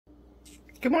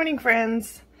Good morning,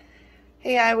 friends.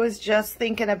 Hey, I was just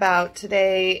thinking about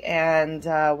today and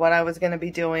what I was going to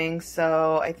be doing,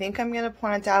 so I think I'm going to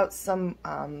plant out some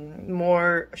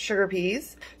more sugar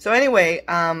peas. So anyway,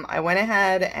 I went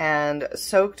ahead and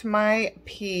soaked my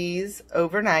peas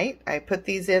overnight. I put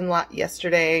these in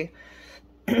yesterday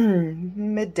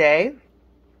midday,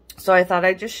 so I thought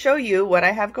I'd just show you what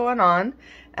I have going on.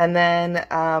 And then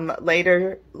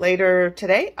later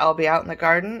today, I'll be out in the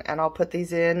garden and I'll put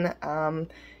these in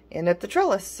at the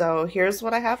trellis. So here's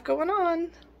what I have going on.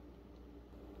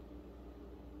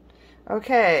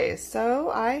 Okay,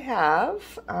 so I have,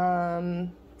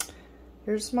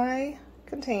 here's my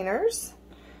containers.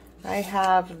 I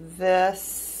have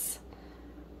this,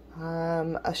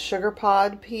 a sugar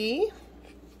pod pea.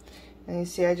 And you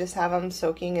see I just have them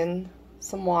soaking in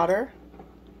some water.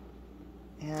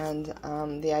 And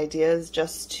the idea is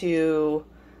just to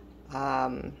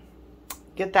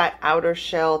get that outer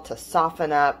shell to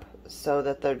soften up so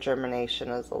that the germination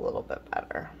is a little bit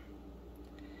better.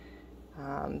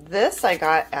 This I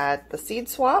got at the seed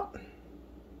swap.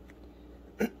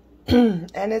 And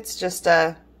it's just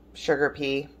a sugar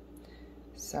pea.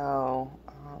 So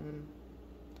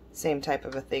same type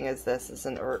of a thing as this. Is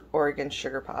an Oregon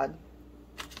sugar pod.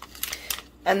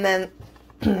 And then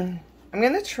I'm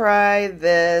going to try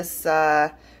this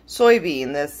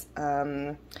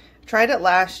soybean. Tried it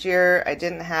last year. I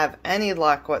didn't have any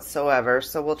luck whatsoever,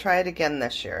 so we'll try it again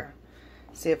this year.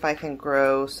 See if I can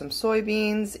grow some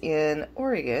soybeans in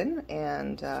Oregon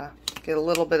and get a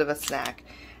little bit of a snack.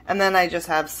 And then I just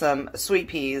have some sweet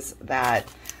peas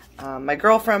that my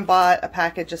girlfriend bought a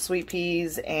package of sweet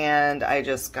peas, and I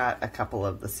just got a couple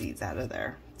of the seeds out of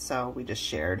there. So we just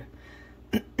shared.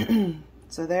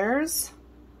 So there's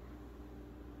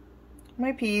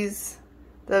my peas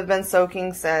that have been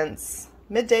soaking since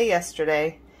midday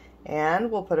yesterday,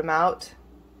 and we'll put them out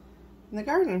in the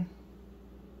garden.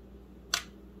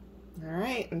 All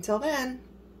right, until then.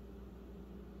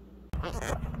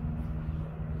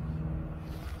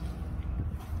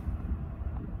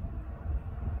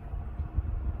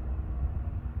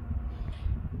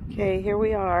 Okay, here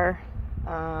we are.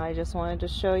 I just wanted to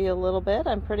show you a little bit.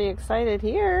 I'm pretty excited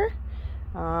here.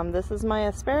 This is my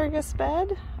asparagus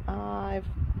bed. I've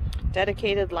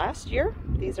dedicated last year.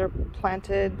 These are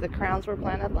planted, the crowns were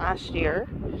planted last year.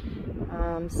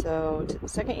 So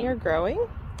second year growing.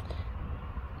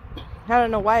 I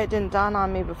don't know why it didn't dawn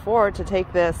on me before to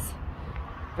take this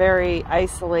very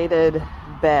isolated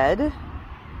bed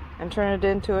and turn it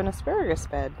into an asparagus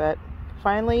bed, but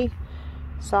finally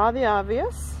saw the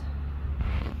obvious.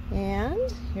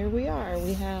 And here we are.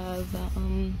 We have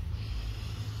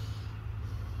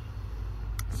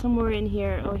somewhere in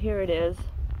here, oh, here it is.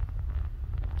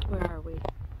 Where are we?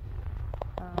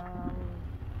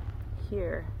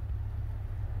 Here.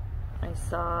 I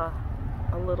saw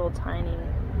a little tiny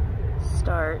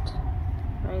start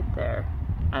right there.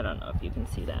 I don't know if you can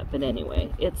see that, but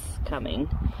anyway, it's coming.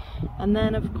 And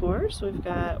then, of course, we've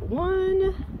got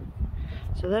one.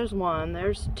 So there's one,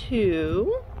 there's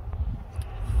two,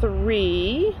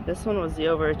 three. This one was the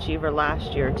overachiever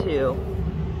last year, too.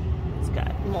 It's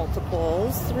got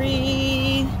multiples.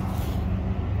 Three.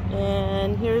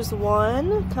 And here's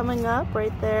one coming up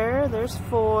right there. There's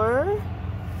four.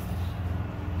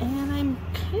 And I'm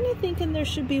kind of thinking there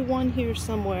should be one here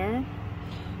somewhere.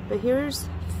 But here's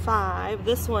five.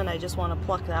 This one, I just want to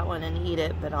pluck that one and eat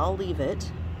it, but I'll leave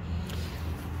it.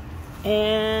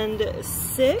 And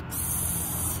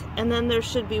six. And then there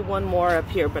should be one more up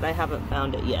here, but I haven't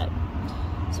found it yet.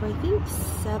 So I think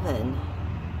seven.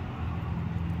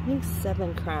 I think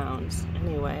 7 crowns.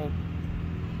 Anyway,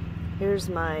 here's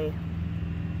my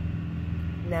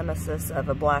nemesis of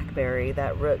a blackberry.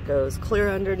 That root goes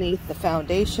clear underneath the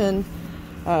foundation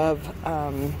of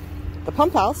the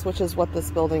pump house, which is what this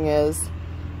building is.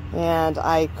 And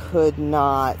I could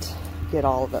not get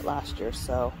all of it last year,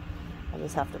 so I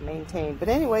just have to maintain. But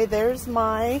anyway, there's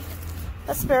my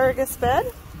asparagus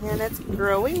bed, and it's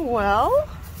growing well.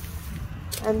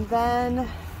 And then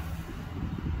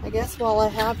I guess while I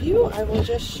have you, I will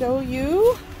just show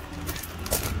you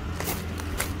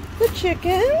the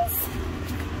chickens.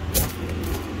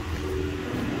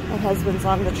 My husband's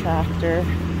on the tractor.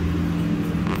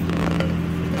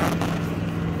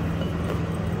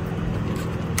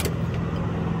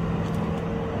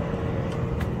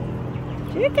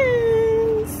 Chickens!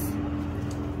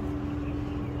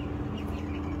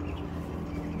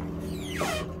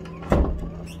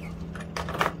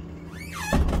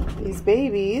 These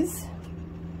babies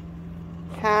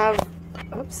have,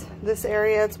 oops, this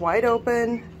area, it's wide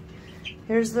open.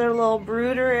 Here's their little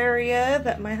brooder area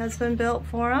that my husband built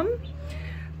for them.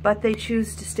 but they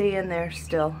choose to stay in there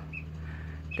still.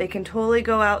 They can totally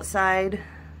go outside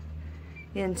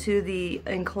into the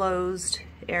enclosed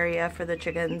area for the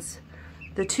chickens.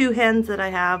 The 2 hens that I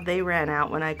have, they ran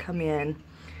out when I come in,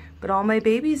 but all my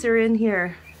babies are in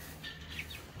here.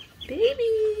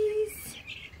 Babies!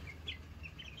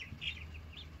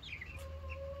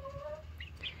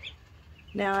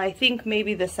 Now I think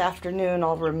maybe this afternoon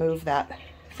I'll remove that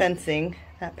fencing,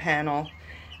 that panel,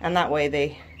 and that way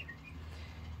they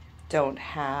don't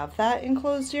have that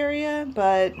enclosed area,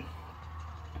 but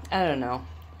I don't know.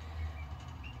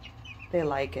 They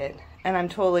like it. And I'm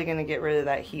totally going to get rid of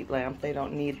that heat lamp. They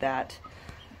don't need that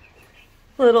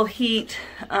little heat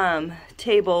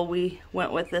table. We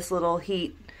went with this little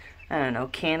heat, I don't know,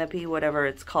 canopy, whatever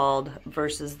it's called,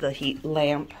 versus the heat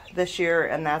lamp this year,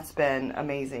 and that's been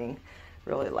amazing.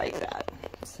 Really like that.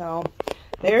 So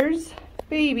there's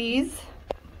babies.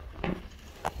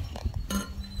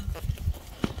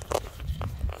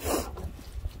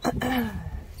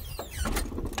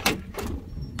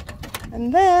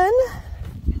 And then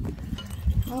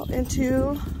out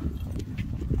into,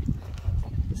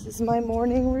 this is my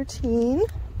morning routine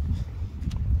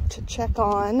to check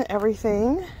on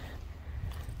everything.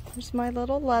 There's my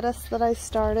little lettuce that I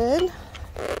started,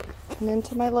 and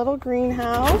into my little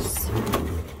greenhouse.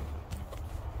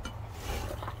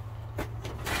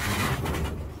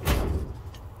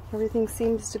 Everything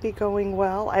seems to be going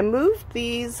well. I moved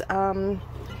these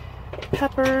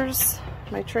peppers,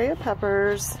 my tray of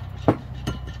peppers,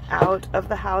 out of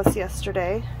the house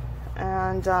yesterday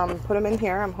and put them in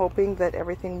here. I'm hoping that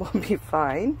everything will be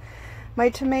fine. My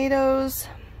tomatoes,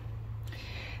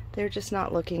 they're just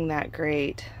not looking that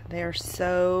great. They're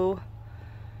so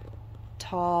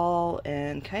tall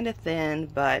and kind of thin,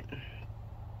 but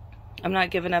I'm not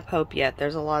giving up hope yet.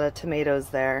 There's a lot of tomatoes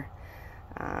there.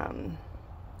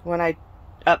 When I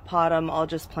up pot them, I'll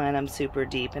just plant them super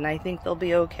deep and I think they'll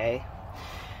be okay.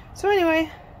 So anyway,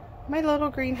 my little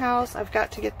greenhouse, I've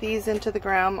got to get these into the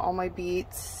ground, all my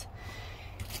beets.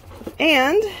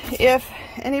 And if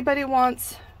anybody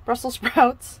wants Brussels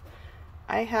sprouts,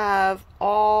 I have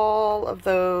all of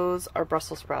those are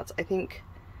Brussels sprouts. I think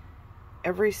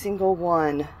every single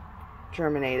one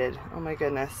germinated. Oh my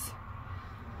goodness.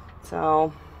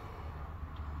 So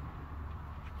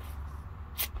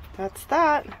that's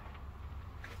that.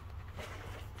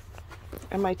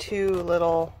 And my 2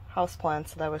 little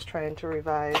houseplants that I was trying to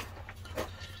revive.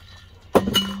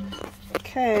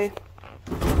 Okay.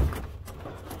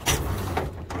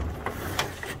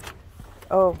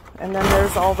 Oh, and then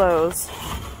there's all those.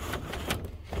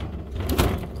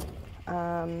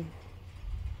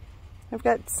 I've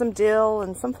got some dill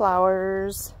and some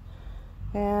flowers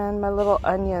and my little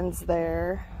onions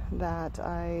there that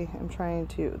I am trying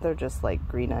to, they're just like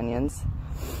green onions.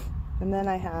 And then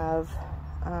I have,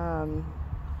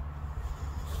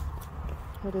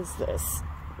 what is this?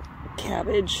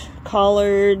 Cabbage,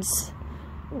 collards,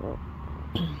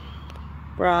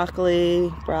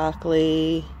 broccoli,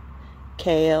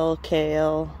 kale,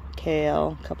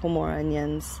 a couple more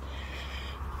onions.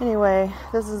 Anyway,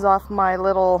 this is off my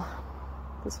little,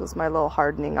 this was my little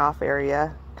hardening off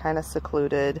area, kind of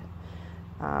secluded,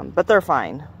 but they're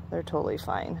fine. They're totally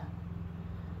fine.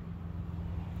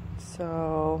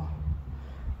 So,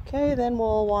 okay, then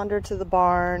we'll wander to the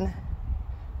barn,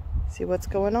 see what's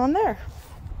going on there.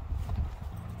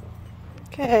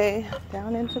 Okay,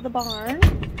 down into the barn.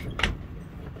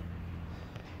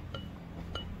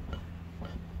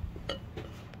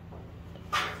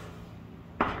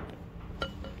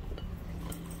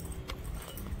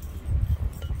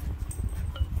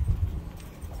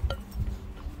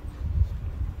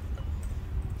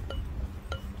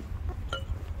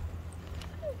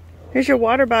 Here's your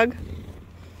water bug.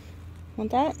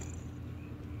 Want that?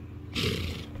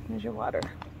 Here's your water.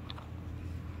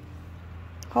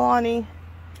 Kalani,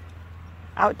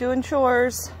 out doing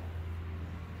chores.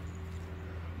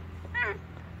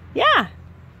 Yeah.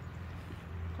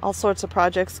 All sorts of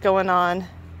projects going on.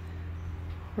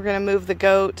 We're gonna move the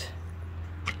goat.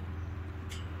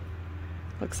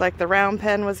 Looks like the round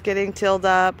pen was getting tilled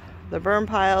up. The burn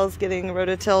pile's getting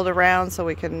rototilled around so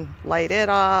we can light it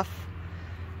off.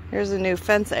 Here's a new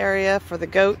fence area for the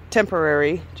goat,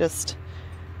 temporary, just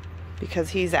because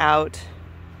he's out.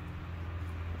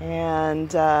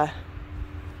 And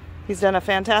he's done a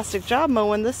fantastic job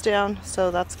mowing this down,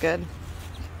 so that's good.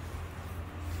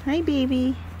 Hi,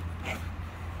 baby.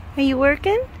 Are you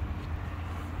working?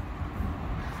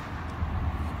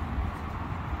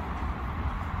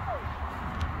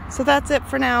 So that's it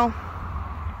for now.